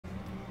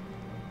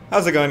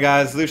How's it going,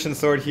 guys? Lucian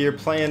Sword here,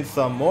 playing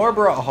some more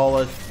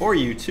Brawlhalla for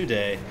you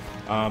today.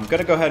 I'm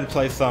gonna go ahead and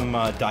play some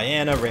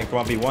Diana, ranked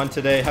 1v1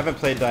 today. Haven't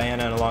played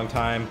Diana in a long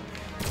time.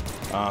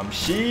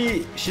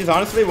 She's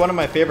honestly one of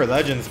my favorite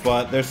legends,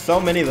 but there's so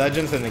many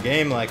legends in the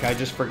game, like I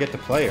just forget to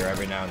play her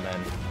every now and then.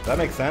 Does that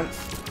make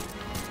sense?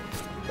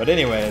 But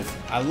anyways,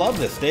 I love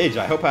this stage.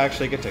 I hope I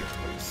actually get to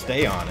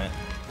stay on it.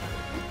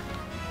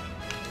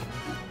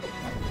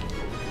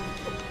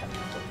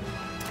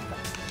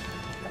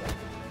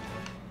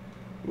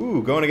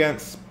 Ooh, going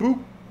against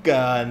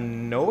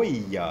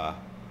Spookanoia.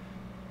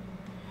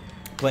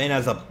 Playing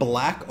as a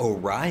Black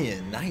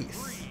Orion.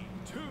 Nice. 3,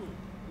 2,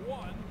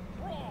 1,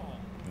 brawl.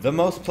 The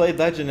most played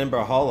legend in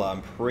Brawlhalla,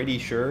 I'm pretty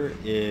sure,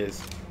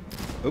 is...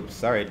 Oops,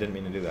 sorry, didn't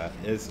mean to do that.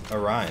 Is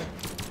Orion.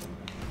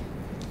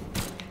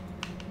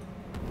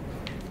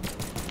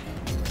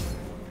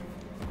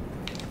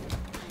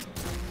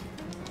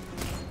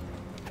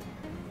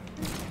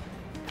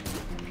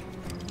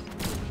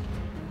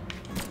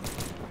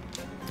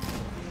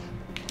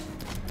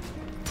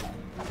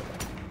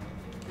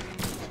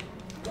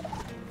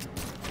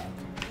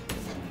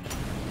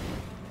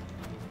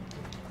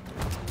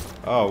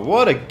 Oh,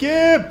 what a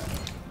gimp!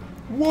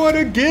 What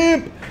a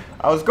gimp!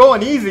 I was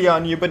going easy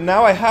on you, but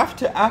now I have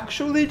to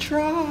actually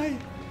try.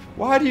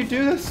 Why do you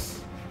do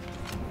this?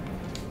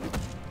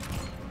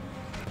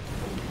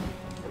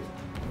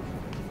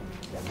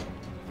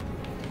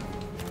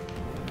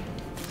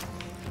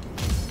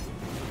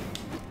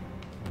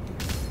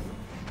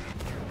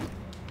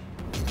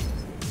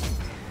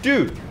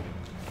 Dude!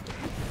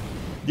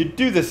 You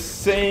do the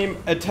same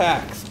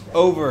attacks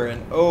over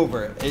and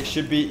over. It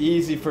should be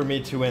easy for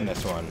me to win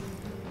this one.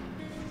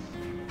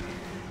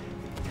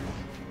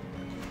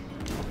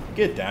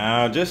 Get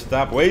down, just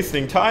stop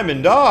wasting time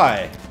and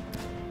die!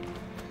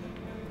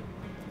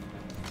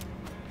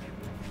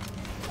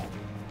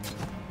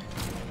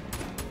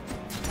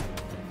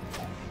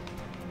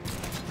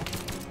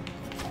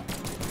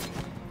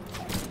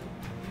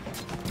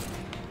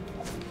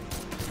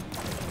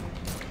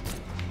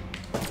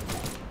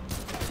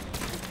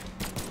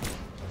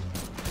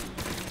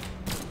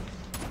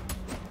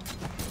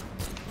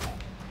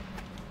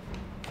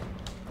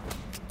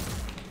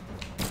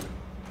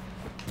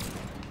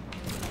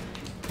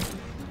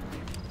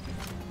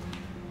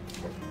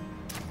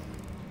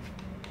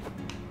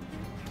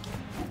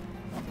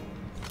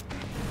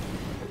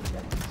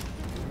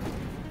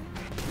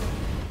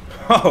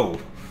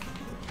 Oh!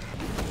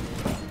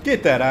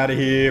 Get that out of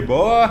here,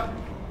 boy!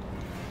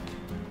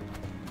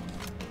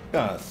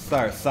 Gonna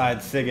start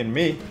side-sigging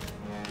me.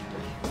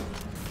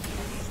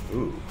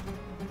 Ooh.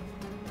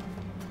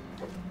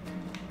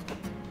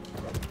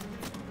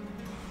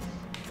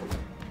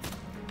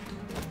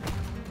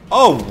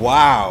 Oh,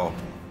 wow!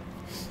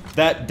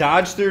 That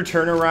dodge through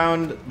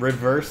turnaround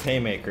reverse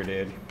haymaker,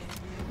 dude.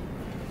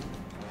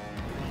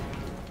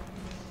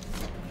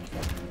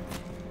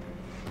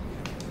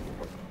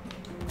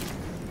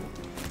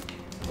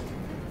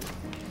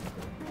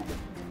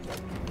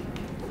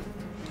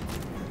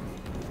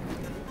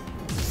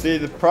 See,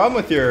 the problem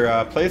with your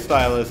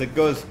playstyle is it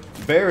goes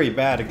very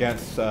bad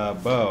against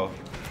bow,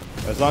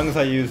 as long as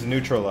I use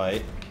neutral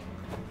light.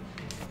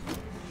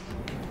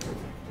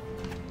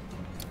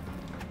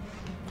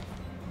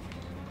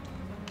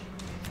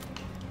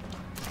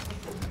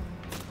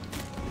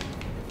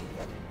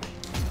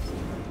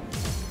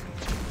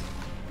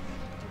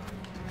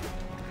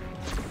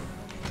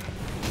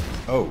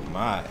 Oh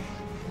my.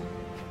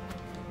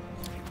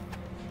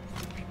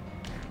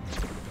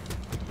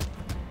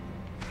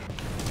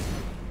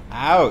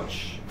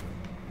 Ouch.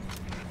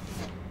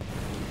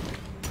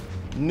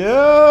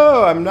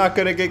 No, I'm not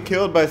gonna get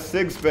killed by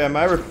Sig Spam.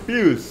 I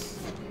refuse.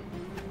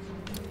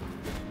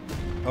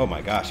 Oh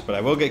my gosh, but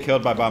I will get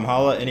killed by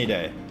Brawlhalla any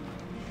day.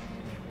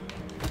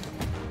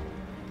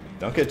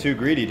 Don't get too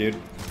greedy, dude.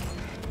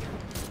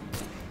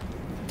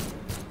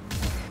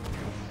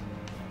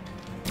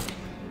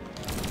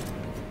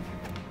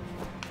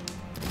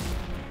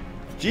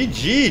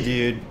 GG,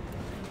 dude.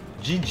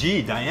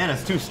 GG.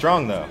 Diana's too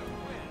strong, though.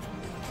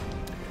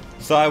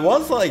 So I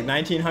was like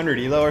 1900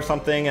 elo or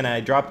something, and I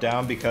dropped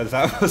down because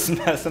I was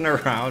messing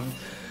around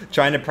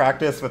trying to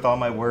practice with all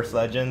my worst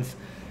legends.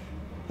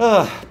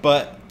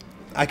 But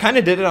I kind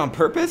of did it on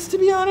purpose, to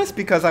be honest,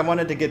 because I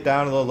wanted to get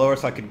down a little lower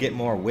so I could get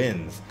more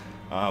wins.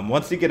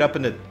 Once you get up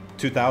into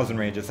 2000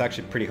 range, it's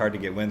actually pretty hard to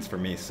get wins for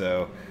me.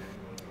 So,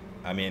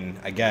 I mean,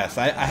 I guess.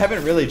 I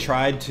haven't really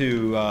tried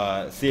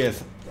to see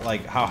as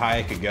like how high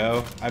I could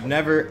go. I've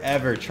never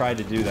ever tried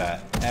to do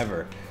that,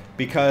 ever.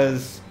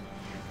 Because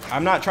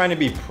I'm not trying to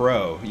be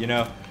pro, you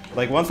know?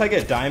 Like, once I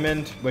get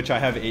diamond, which I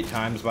have 8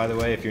 times, by the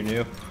way, if you're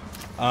new,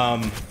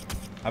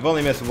 I've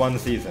only missed 1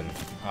 season,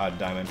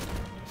 diamond.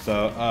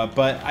 So,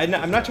 but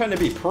I'm not trying to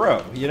be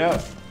pro, you know?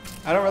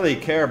 I don't really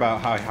care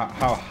about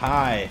how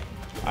high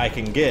I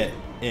can get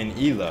in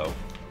elo.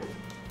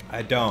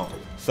 I don't.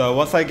 So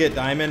once I get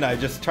diamond, I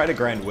just try to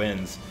grind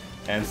wins.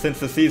 And since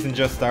the season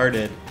just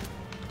started,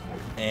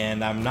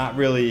 and I'm not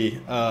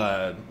really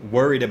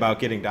worried about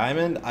getting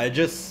diamond, I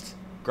just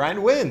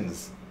grind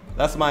wins.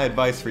 That's my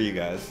advice for you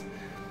guys.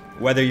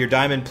 Whether you're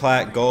diamond,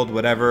 plat, gold,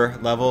 whatever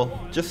level,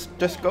 just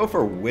go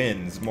for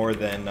wins more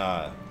than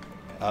a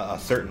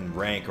certain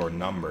rank or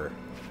number.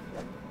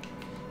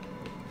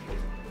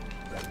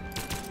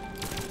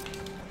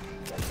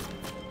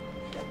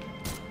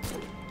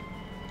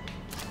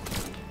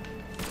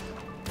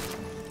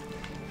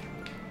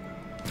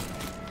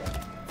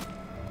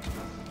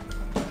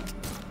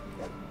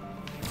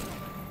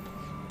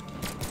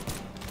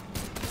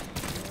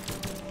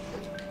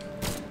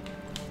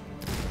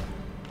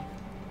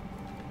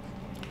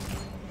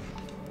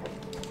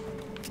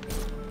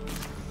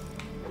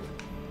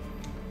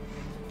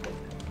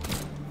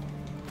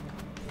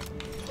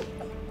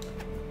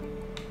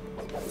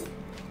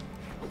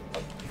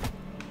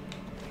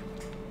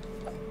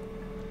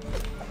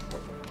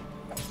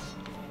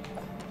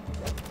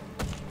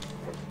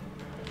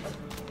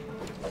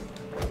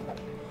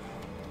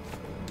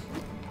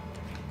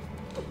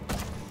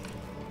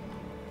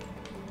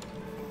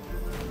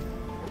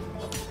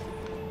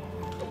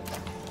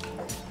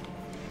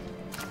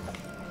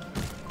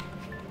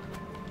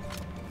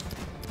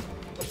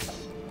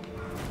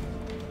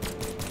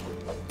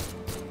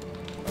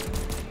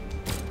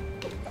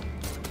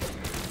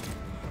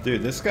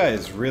 Dude, this guy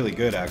is really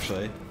good,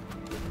 actually.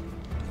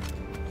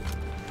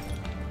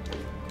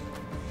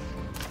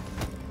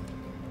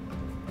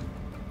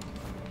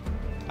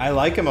 I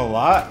like him a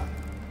lot.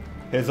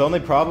 His only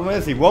problem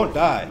is he won't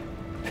die.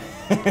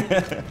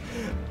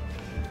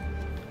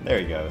 There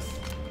he goes.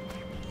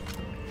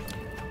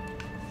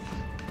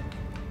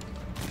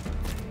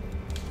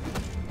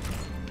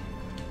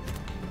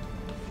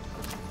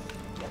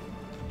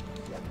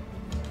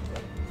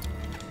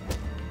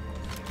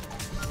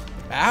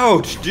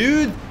 Ouch,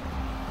 dude!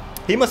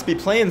 He must be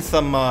playing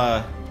some,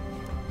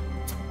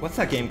 what's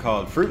that game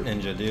called? Fruit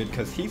Ninja, dude,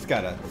 because he's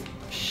got a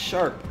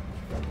sharp...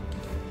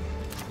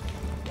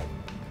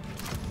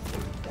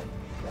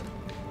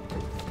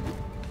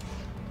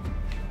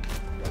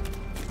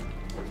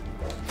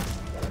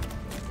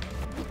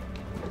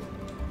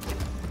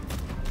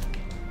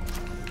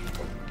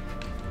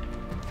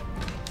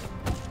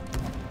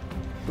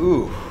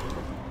 Ooh.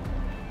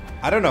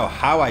 I don't know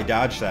how I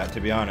dodged that,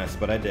 to be honest,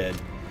 but I did.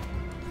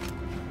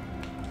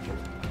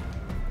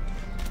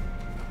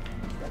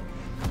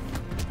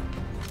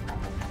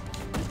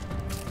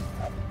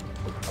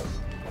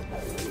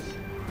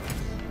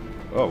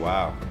 Oh,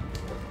 wow.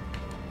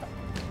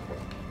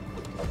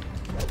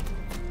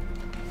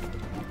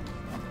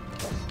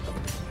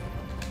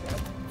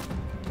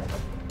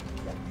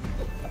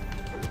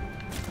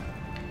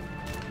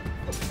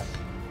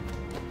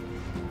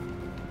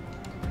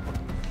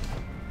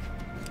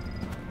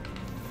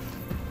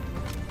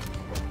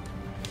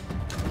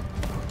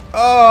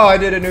 Oh, I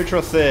did a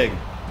neutral sig.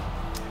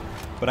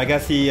 But I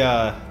guess he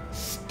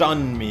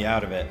stunned me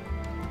out of it.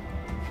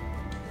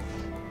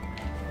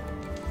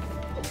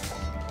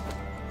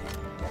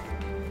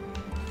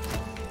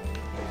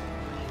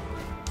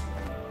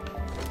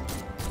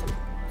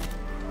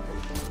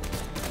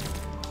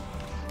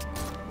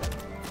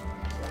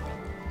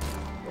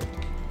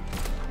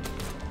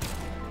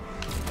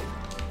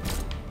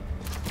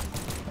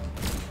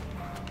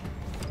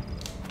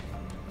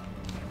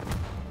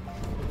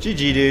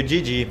 GG, dude,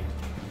 GG.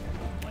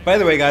 By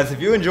the way, guys,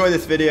 if you enjoy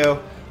this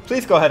video,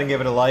 please go ahead and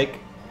give it a like. It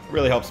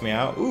really helps me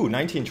out. Ooh,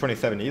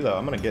 1927 elo.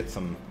 I'm gonna get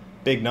some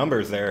big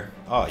numbers there.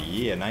 Oh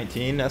yeah,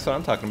 19. That's what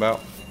I'm talking about.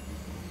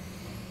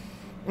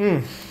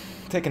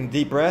 Taking a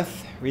deep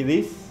breath.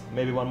 Release.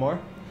 Maybe one more.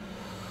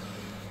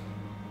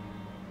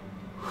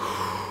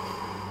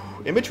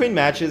 In between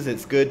matches,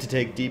 it's good to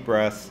take deep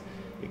breaths.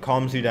 It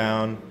calms you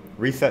down,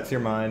 resets your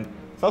mind.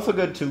 It's also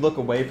good to look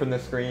away from the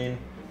screen,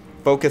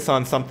 focus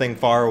on something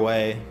far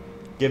away,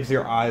 gives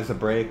your eyes a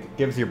break,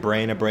 gives your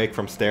brain a break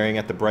from staring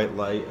at the bright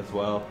light as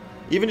well.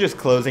 Even just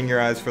closing your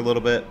eyes for a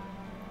little bit,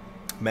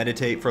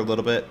 meditate for a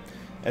little bit,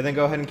 and then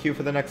go ahead and queue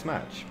for the next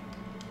match.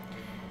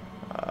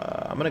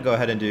 I'm going to go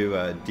ahead and do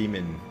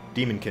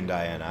Demonkin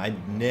Diana. I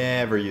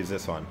never use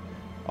this one,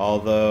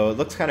 although it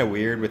looks kind of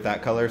weird with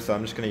that color, so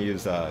I'm just going to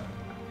use,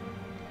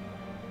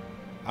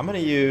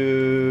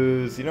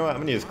 you know what, I'm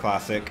going to use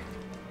Classic.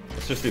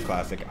 Let's just do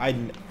Classic.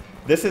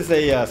 This is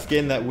a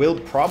skin that will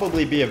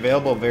probably be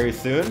available very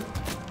soon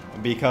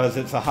because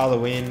it's a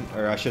Halloween,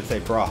 or I should say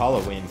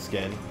Brawlhalla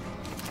skin.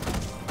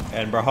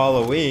 And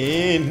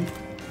Brawlhalla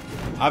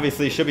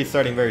obviously should be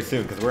starting very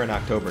soon because we're in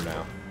October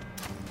now.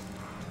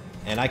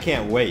 And I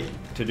can't wait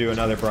to do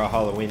another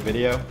Brawlhalla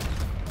video.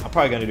 I'm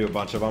probably going to do a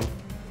bunch of them.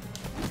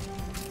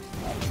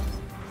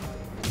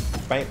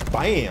 Bam!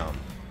 Bam!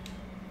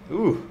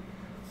 Ooh.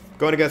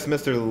 Going against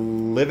Mr.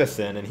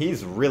 Livison, and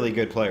he's a really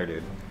good player,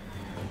 dude.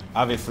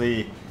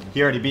 Obviously,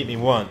 he already beat me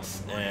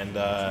once, and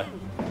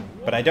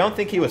but I don't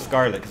think he was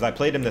Scarlet because I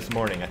played him this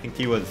morning. I think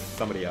he was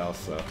somebody else.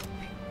 So.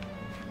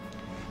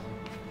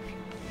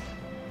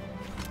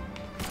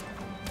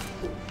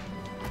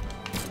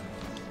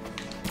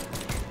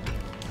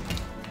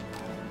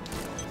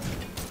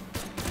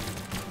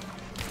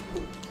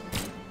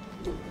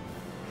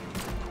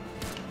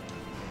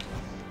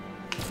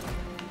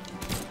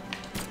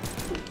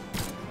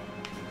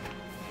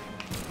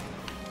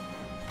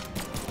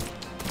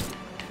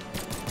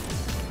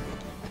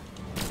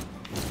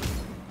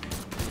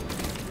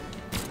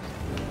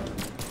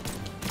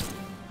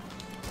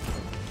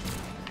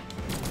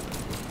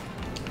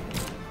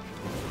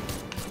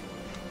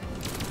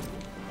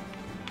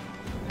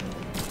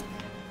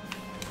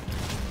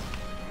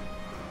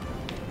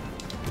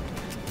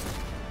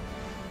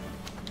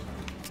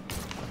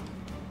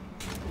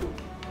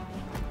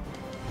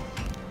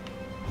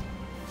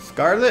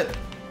 Scarlet,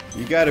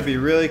 you gotta be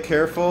really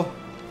careful.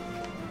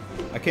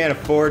 I can't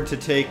afford to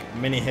take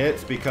many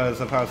hits because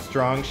of how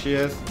strong she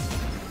is.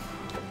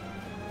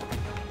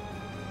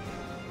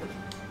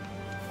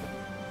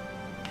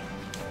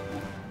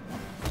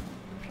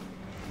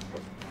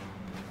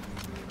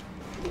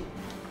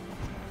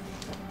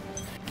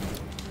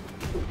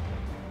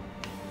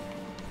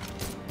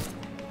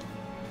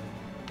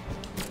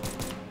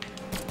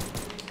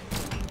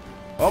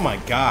 Oh my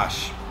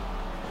gosh.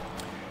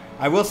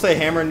 I will say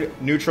hammer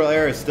neutral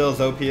air is still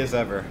as OP as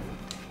ever.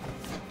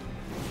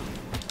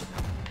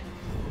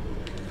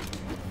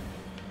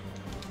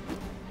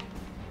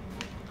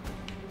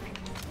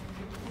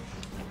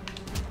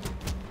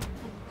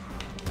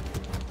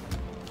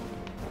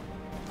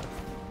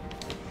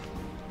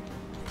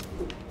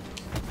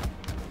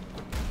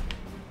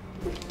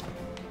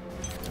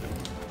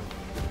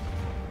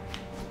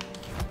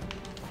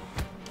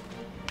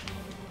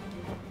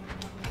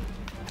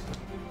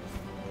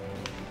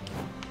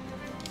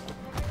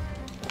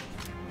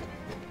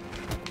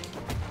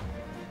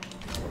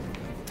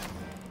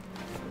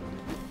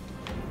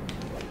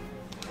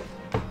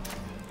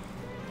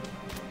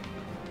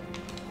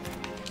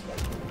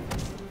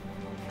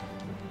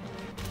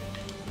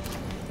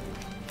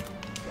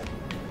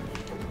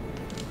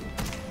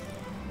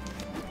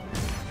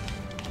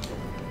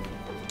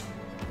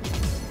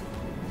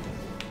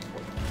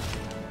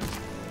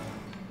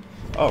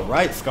 All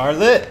right,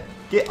 Scarlet,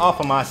 get off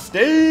of my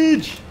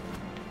stage.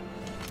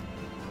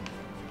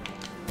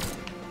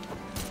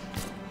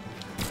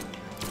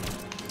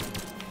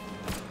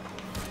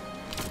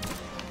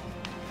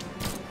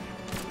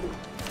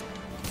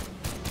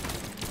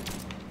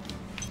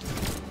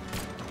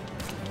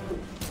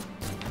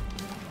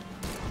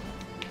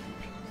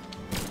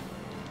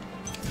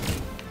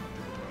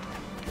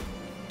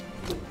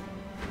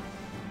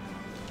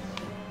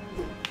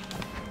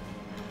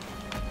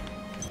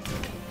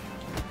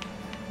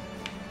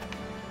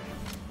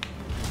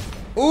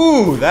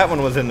 Ooh, that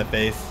one was in the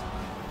face.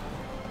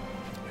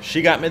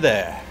 She got me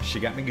there.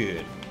 She got me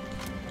good.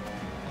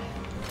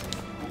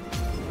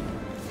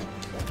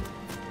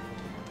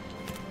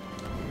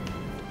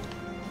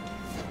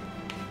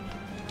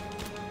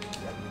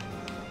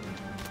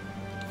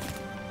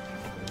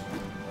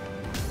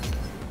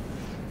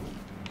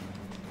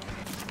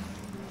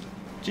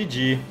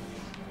 GG.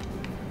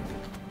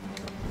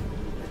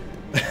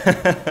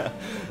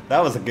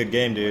 That was a good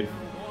game, dude.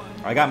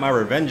 I got my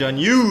revenge on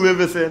you,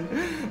 Livison,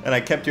 and I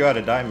kept you out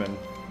of diamond.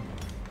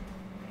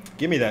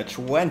 Give me that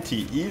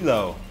 20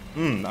 elo.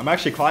 I'm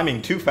actually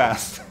climbing too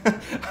fast.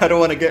 I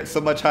don't want to get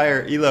so much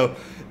higher elo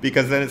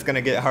because then it's going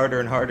to get harder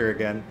and harder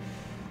again.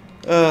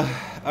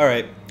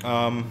 Alright,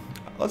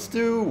 let's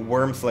do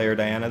Worm Slayer,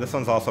 Diana. This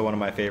one's also one of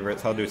my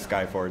favorites. I'll do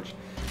Skyforge.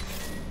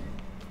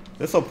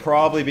 This will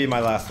probably be my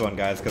last one,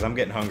 guys, because I'm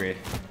getting hungry.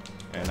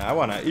 And I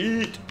want to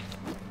eat.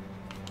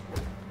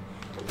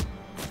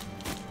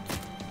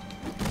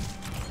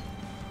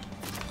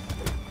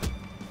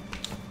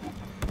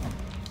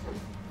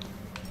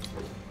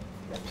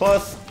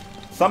 Plus,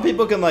 some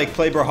people can like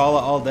play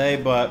Brawlhalla all day,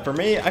 but for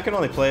me, I can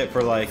only play it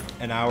for like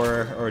an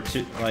hour or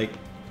two. Like,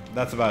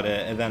 that's about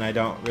it, and then I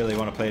don't really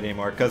want to play it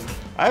anymore because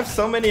I have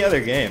so many other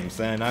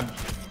games, and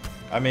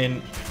I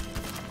mean,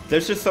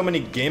 there's just so many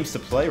games to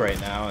play right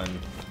now, and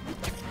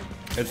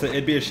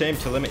it'd be a shame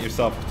to limit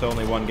yourself to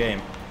only one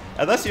game,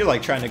 unless you're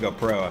like trying to go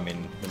pro. I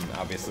mean,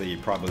 obviously you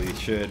probably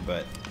should,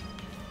 but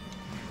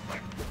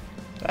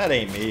that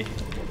ain't me.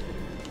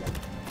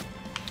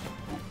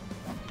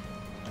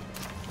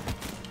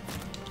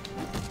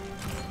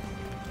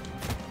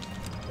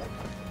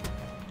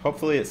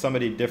 Hopefully it's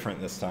somebody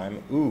different this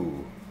time.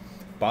 Ooh,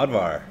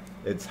 Bodvar.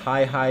 It's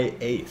high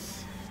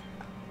ace.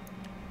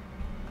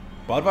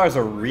 Bodvar's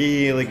a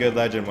really good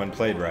legend when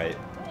played right.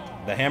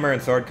 The hammer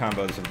and sword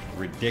combo is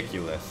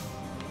ridiculous.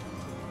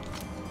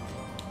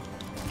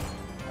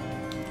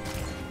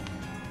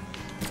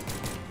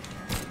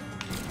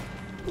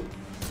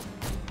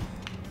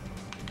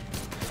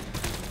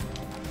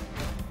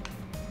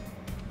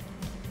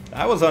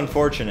 That was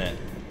unfortunate.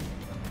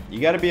 You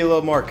gotta be a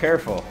little more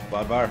careful,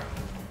 Bodvar.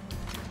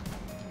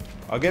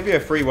 I'll give you a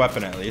free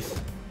weapon at least.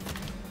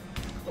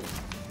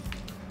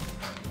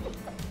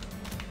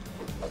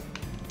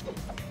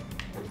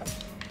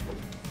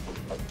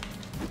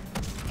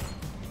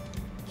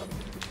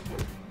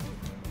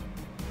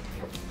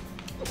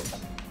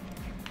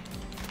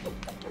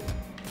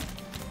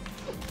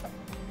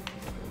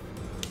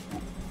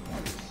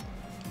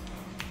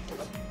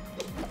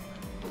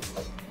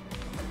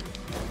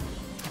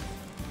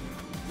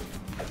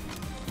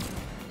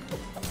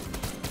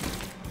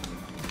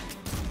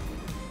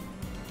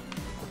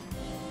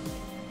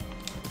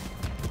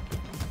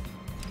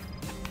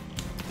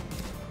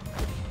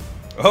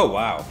 Oh,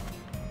 wow.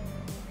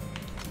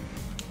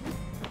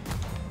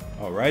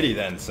 Alrighty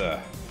then,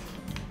 sir.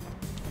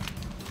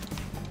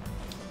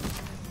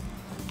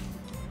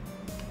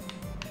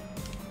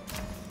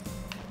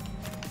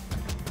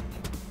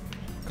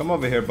 Come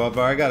over here, Bubba.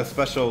 I got a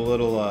special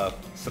little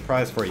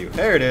surprise for you.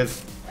 There it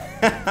is.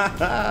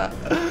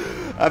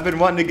 I I've been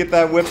wanting to get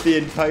that whip the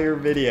entire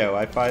video.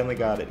 I finally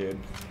got it, dude.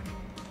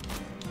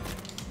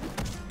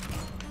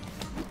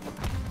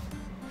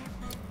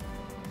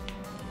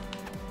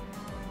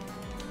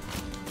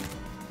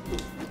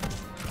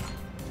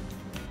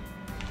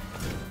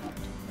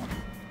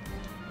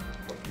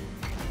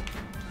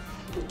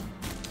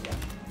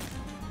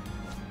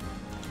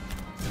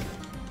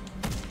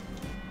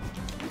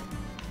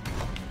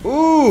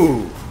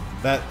 Ooh!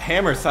 That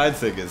hammer side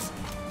sig is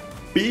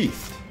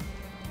beast.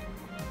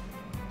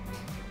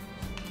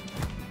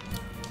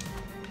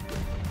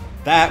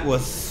 That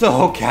was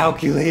so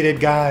calculated,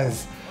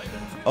 guys.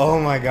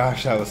 Oh my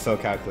gosh, that was so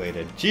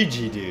calculated.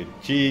 GG, dude.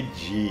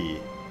 GG.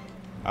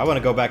 I want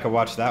to go back and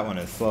watch that one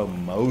in slow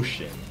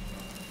motion.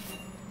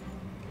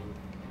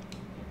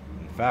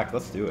 In fact,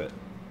 let's do it.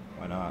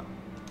 Why not?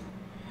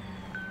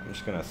 I'm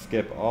just gonna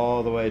skip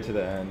all the way to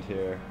the end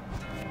here.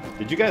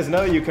 Did you guys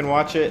know you can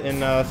watch it in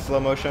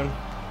slow motion?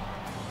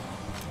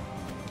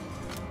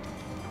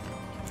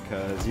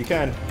 Because you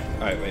can.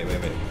 Alright, wait.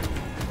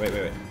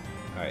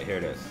 Alright, here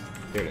it is.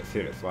 Here it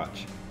is,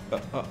 watch.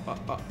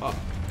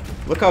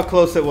 Look how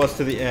close it was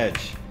to the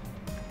edge.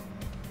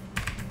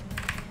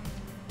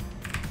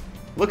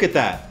 Look at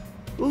that.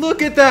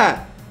 Look at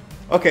that!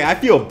 Okay, I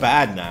feel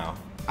bad now.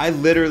 I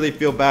literally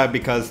feel bad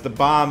because the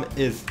bomb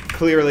is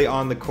clearly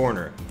on the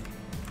corner.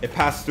 It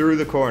passed through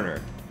the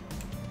corner.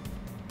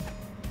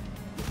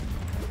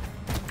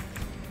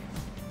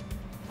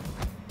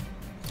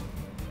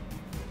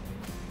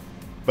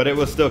 But it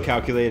was still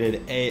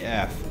calculated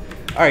AF.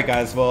 Alright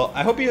guys, well,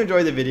 I hope you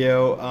enjoyed the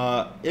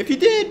video. If you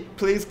did,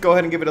 please go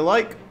ahead and give it a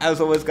like. As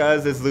always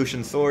guys, this is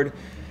Lucian's Sword.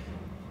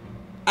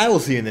 I will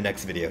see you in the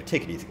next video.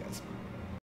 Take it easy guys.